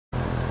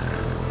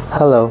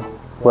Hello,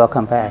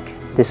 welcome back.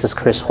 This is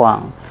Chris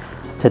Huang.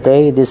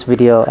 Today, this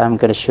video, I'm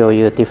going to show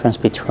you the difference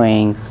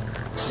between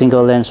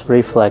single lens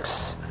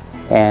reflex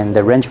and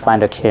the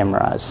rangefinder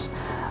cameras.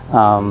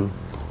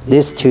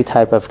 These two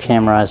type of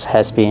cameras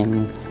has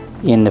been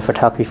in the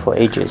photography for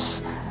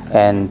ages,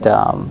 and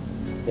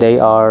they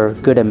are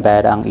good and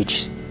bad on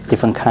each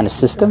different kind of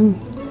system.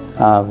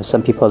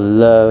 Some people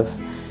love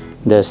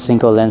the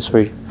single lens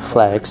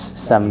reflex.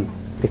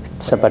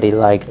 Somebody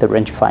like the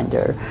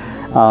rangefinder.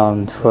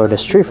 For the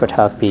street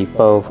photography,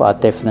 both are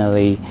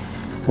definitely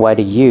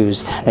widely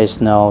used. There's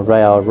no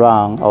right or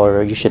wrong,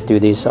 or you should do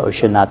this or you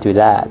should not do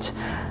that.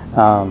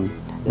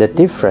 The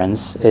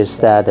difference is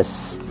that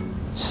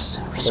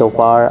so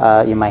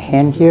far in my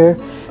hand here,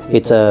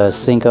 it's a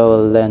single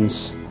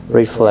lens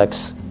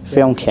reflex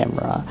film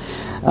camera.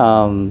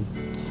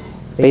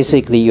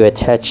 Basically, you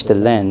attach the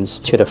lens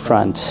to the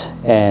front,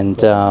 and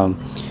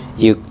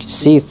you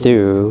see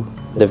through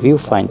the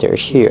viewfinder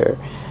here,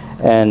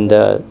 and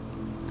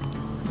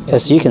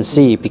as you can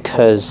see,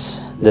 because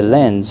the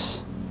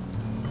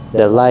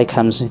light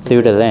comes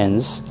through the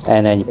lens,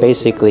 and then it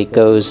basically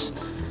goes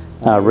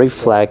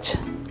reflect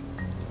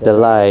the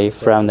light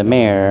from the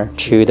mirror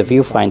to the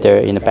viewfinder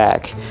in the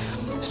back.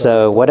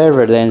 So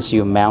whatever lens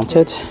you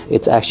mounted,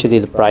 it's actually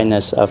the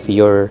brightness of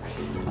your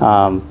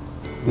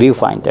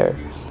viewfinder.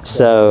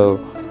 So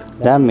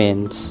that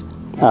means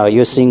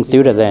you're seeing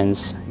through the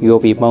lens, you'll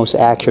be most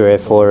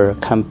accurate for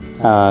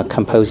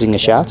composing a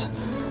shot.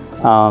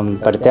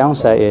 But the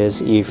downside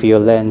is if your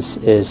lens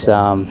is,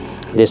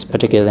 this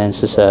particular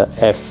lens is a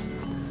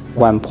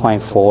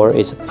f1.4,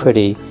 it's a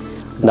pretty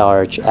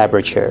large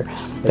aperture.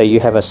 But you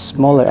have a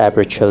smaller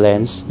aperture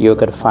lens, you're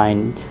going to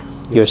find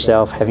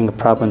yourself having a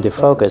problem to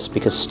focus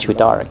because it's too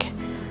dark.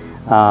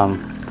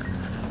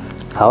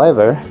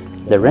 However,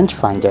 the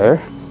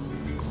rangefinder,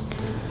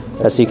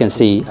 as you can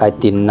see, I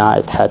did not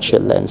attach a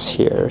lens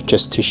here,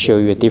 just to show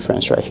you a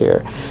difference right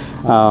here.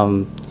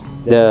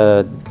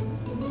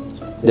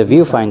 The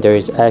viewfinder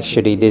is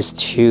actually this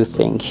two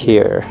thing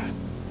here.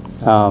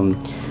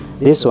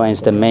 This one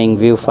is the main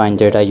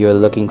viewfinder that you're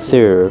looking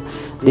through.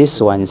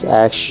 This one is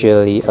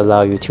actually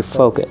allow you to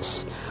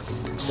focus.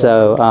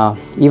 So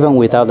even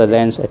without the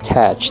lens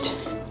attached,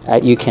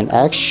 you can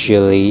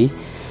actually,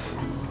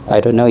 I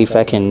don't know if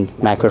I can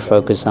macro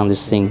focus on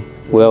this thing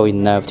well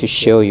enough to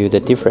show you the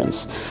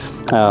difference.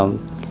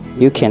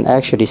 You can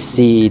actually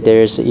see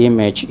there's an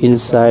image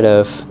inside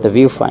of the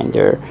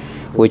viewfinder,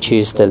 which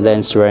is the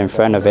lens right in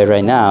front of it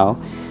right now.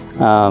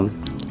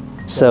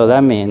 So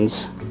that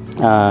means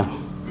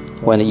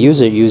when the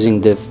user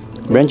using the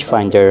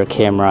rangefinder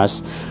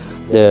cameras,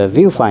 the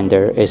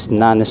viewfinder is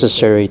not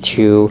necessary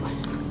to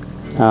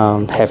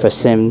have a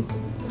same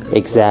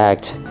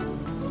exact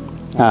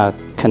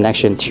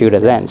connection to the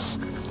lens.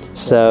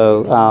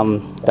 So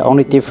the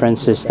only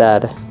difference is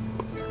that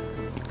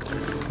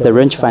the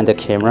rangefinder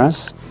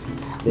cameras,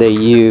 they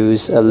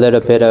use a little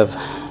bit of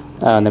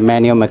the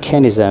manual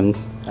mechanism.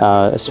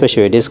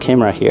 Especially this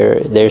camera here,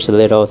 there's a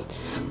little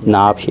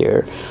knob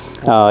here.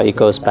 It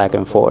goes back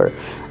and forth.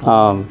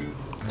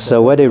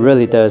 So what it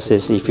really does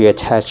is if you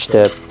attach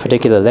the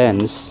particular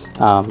lens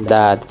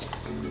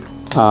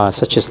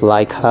such as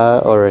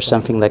Leica or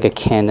something like a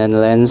Canon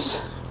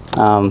lens,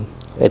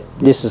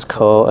 this is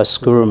called a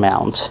screw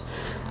mount,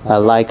 a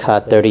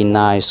Leica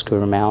 39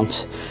 screw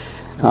mount.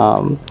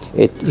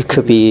 It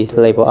could be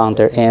labeled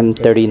under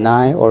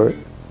M39 or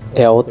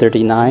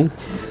L39.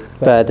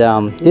 But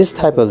this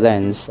type of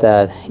lens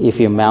that if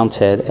you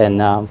mount it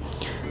and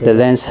the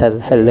lens had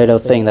a little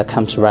thing that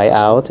comes right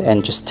out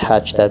and just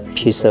touch that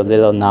piece of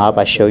little knob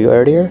I showed you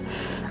earlier,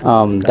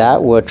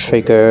 that will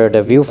trigger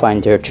the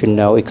viewfinder to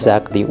know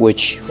exactly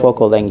which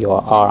focal length you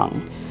are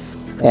on.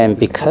 And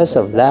because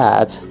of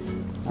that,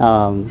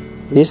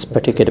 this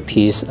particular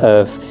piece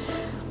of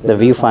the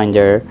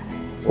viewfinder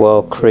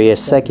will create a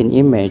second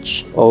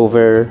image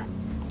over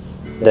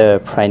the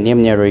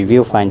preliminary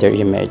viewfinder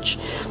image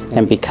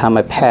and become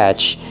a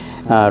patch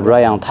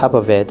right on top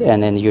of it,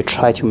 and then you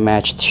try to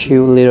match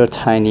two little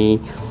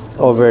tiny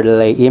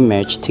overlay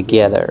image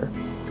together.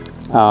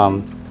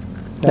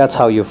 That's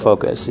how you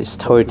focus. It's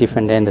totally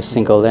different than the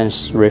single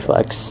lens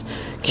reflex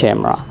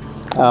camera,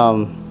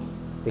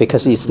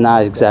 because it's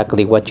not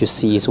exactly what you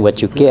see is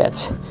what you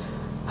get.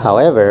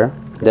 However,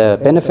 the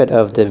benefit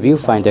of the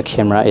viewfinder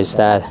camera is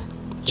that,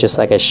 just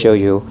like I showed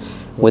you,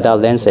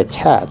 without lens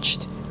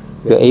attached,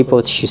 you're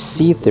able to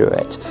see through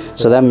it.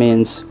 So that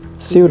means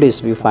through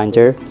this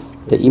viewfinder,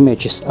 the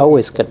image is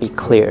always going to be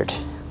cleared.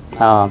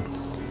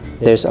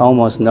 There's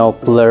almost no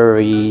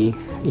blurry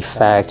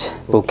effect,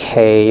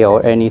 bokeh,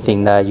 or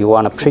anything that you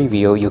want to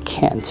preview. You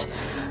can't.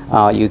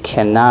 You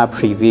cannot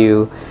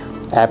preview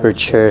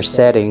aperture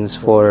settings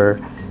for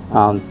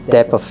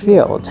depth of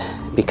field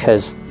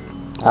because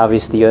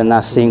obviously you're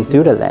not seeing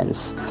through the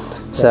lens.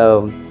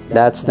 So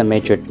that's the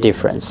major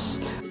difference.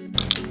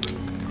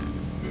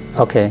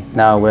 Okay,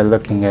 now we're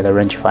looking at a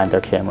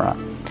rangefinder camera.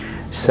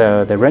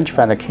 So the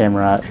rangefinder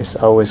camera is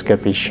always going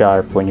to be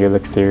sharp when you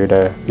look through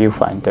the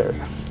viewfinder.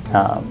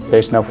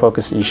 There's no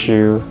focus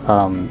issue.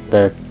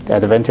 The the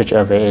advantage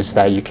of it is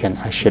that you can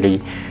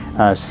actually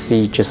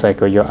see just like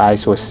your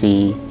eyes will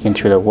see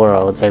into the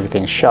world,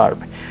 everything's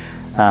sharp.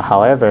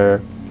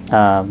 However,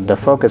 the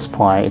focus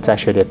point, it's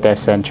actually a dead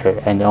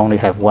center and they only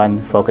have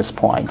one focus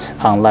point.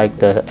 Unlike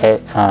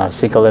the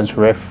single lens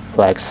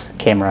reflex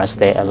cameras,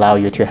 they allow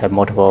you to have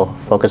multiple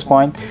focus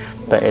points.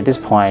 But at this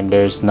point,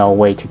 there's no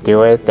way to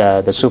do it.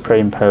 The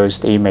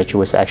superimposed image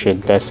was actually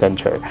dead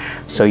center.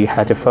 So you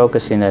have to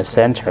focus in the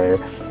center,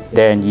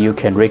 then you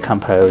can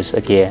recompose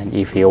again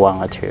if you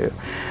wanted to.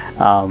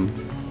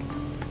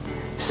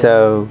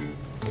 So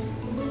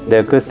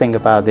the good thing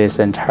about this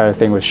entire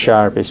thing with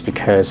Sharp is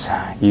because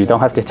you don't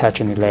have to touch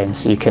any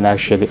lens. You can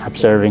actually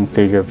observing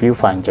through your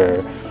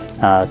viewfinder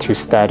to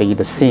study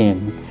the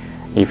scene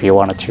if you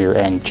wanted to,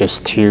 and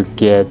just to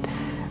get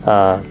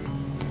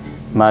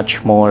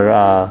much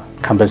more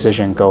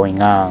composition going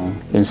on.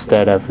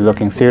 Instead of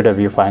looking through the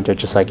viewfinder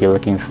just like you're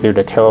looking through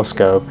the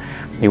telescope,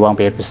 you won't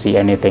be able to see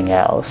anything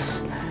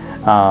else.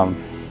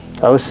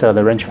 Also,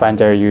 the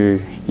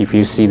rangefinder, if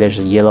you see there's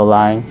a yellow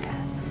line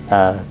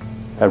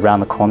around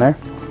the corner,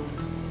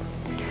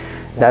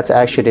 that's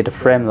actually the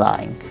frame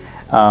line.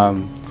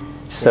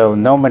 So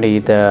normally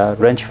the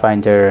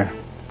rangefinder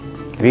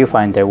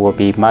viewfinder will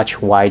be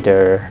much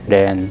wider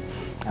than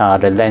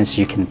the lens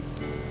you can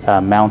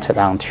mount it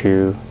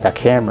onto the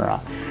camera.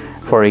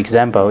 For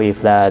example,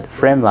 if that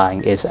frame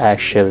line is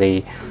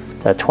actually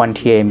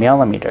 28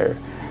 millimeter,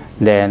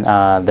 then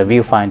the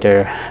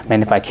viewfinder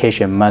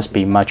magnification must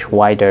be much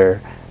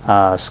wider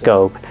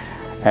scope,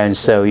 and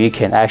so you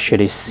can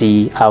actually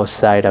see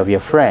outside of your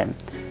frame.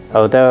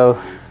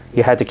 Although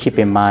you have to keep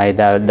in mind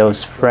that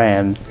those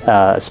frame,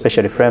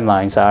 especially frame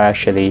lines, are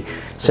actually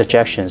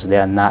suggestions. They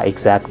are not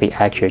exactly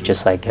accurate,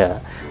 just like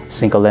a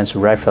single lens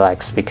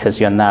reflex, because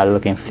you're not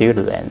looking through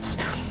the lens.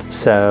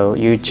 So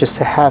you just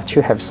have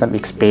to have some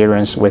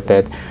experience with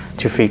it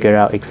to figure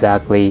out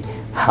exactly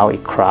how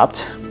it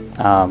cropped.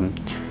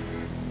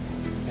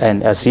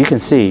 And as you can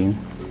see,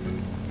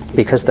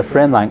 because the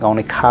frame line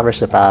only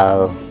covers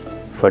about,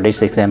 for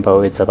this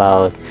example, it's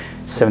about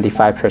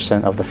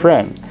 75% of the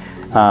frame.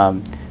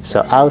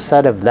 So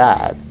outside of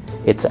that,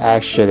 it's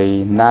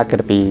actually not going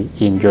to be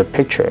in your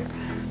picture.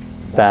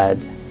 But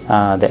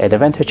the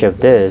advantage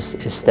of this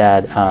is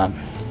that,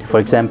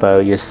 for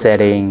example, you're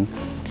setting,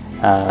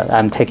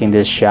 I'm taking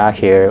this shot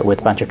here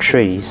with a bunch of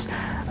trees.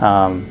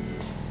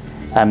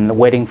 I'm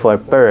waiting for a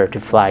bird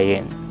to fly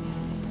in.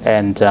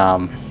 And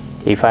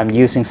if I'm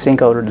using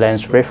single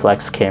lens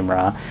reflex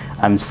camera,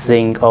 I'm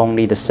seeing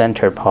only the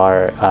center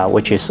part,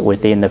 which is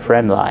within the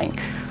frame line.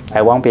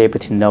 I won't be able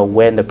to know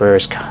when the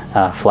bird is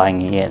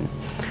flying in.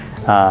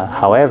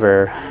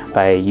 However,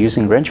 by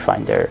using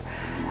rangefinder,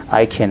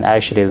 I can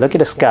actually look at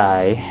the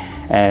sky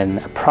and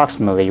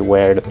approximately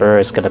where the bird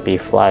is going to be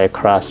fly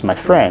across my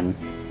frame,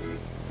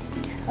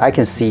 I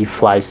can see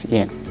flies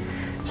in.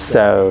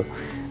 So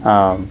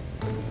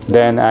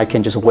then I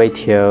can just wait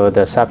till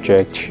the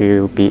subject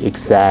to be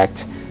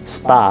exact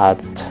spot.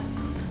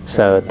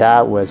 So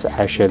that was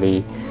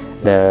actually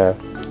the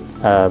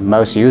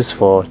most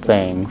useful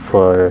thing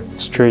for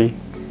street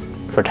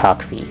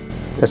photography.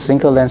 The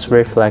single lens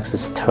reflex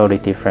is totally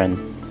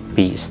different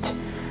beast.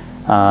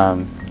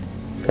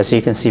 As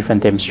you can see from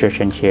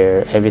demonstration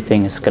here,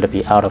 everything is going to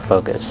be out of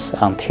focus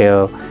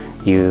until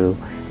you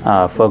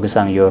focus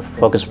on your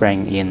focus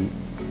ring in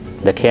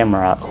the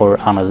camera or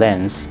on a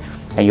lens,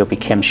 and you'll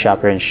become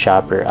sharper and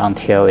sharper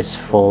until it's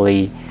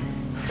fully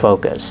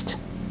focused.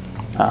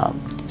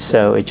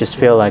 So it just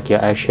feels like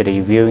you're actually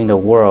viewing the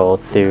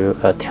world through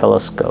a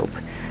telescope.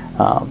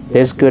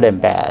 There's good and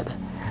bad.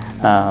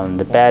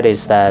 The bad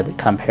is that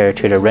compared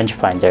to the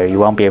rangefinder, you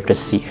won't be able to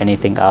see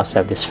anything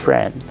outside this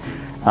frame.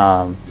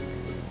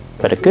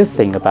 But the good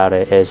thing about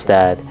it is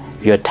that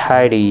you're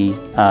tightly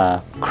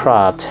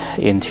cropped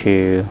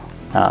into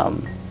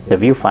the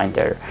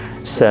viewfinder.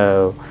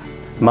 So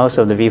most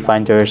of the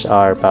viewfinders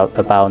are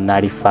about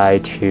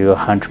 95 to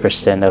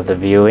 100% of the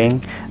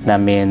viewing. That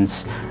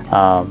means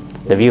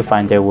the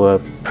viewfinder will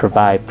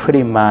provide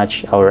pretty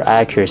much our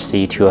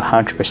accuracy to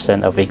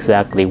 100% of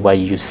exactly what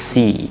you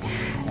see.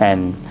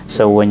 And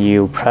so when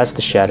you press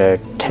the shutter,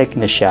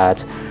 taking the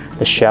shot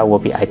will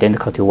be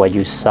identical to what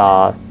you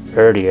saw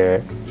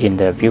earlier in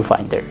the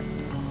viewfinder.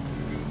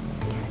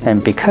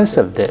 And because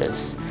of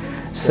this,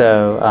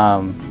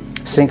 so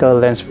single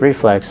lens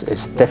reflex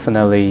is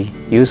definitely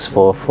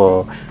useful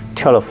for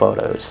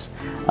telephotos,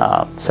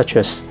 such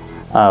as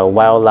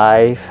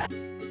wildlife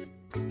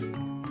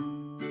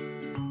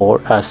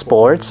or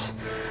sports,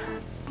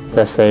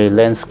 let's say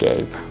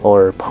landscape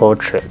or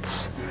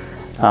portraits.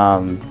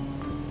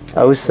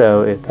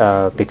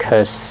 Also,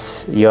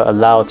 because you're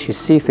allowed to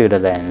see through the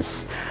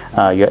lens,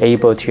 you're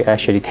able to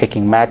actually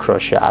taking macro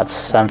shots,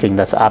 something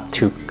that's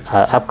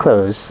up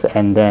close,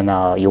 and then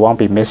you won't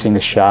be missing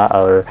the shot,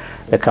 or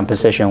the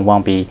composition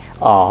won't be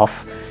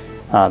off,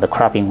 the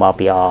cropping won't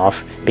be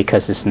off,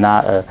 because it's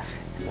not a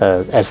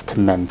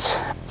estimate.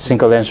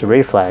 Single lens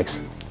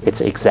reflex, it's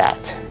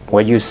exact.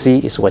 What you see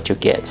is what you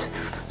get.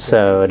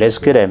 So there's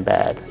good and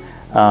bad.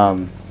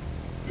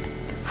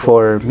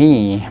 For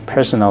me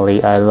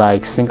personally, I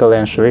like single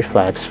lens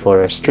reflex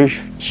for street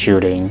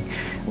shooting,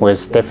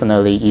 with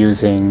definitely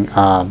using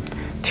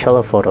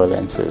telephoto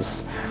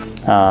lenses.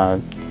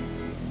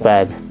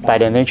 But by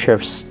the nature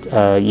of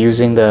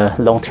using the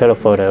long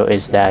telephoto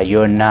is that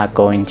you're not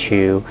going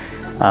to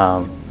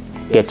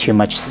get too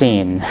much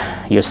scene.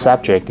 Your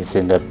subject is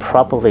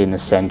properly in the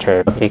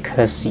center,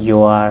 because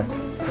you are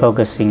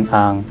focusing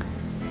on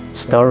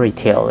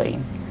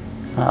storytelling.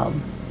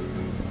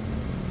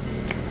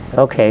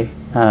 Okay,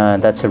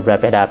 that's a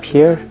wrap it up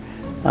here.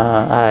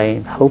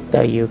 I hope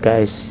that you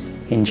guys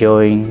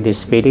enjoying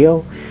this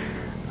video.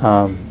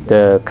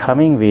 The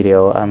coming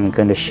video, I'm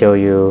going to show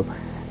you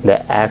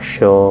the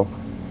actual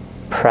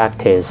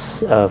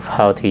practice of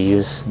how to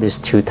use these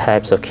two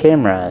types of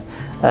camera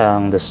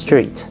on the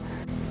street.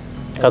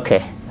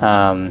 Okay,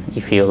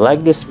 if you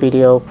like this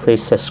video,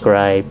 please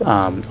subscribe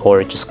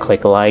or just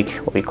click like,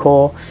 what we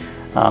call.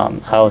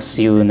 I'll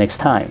see you next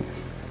time.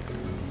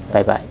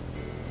 Bye bye.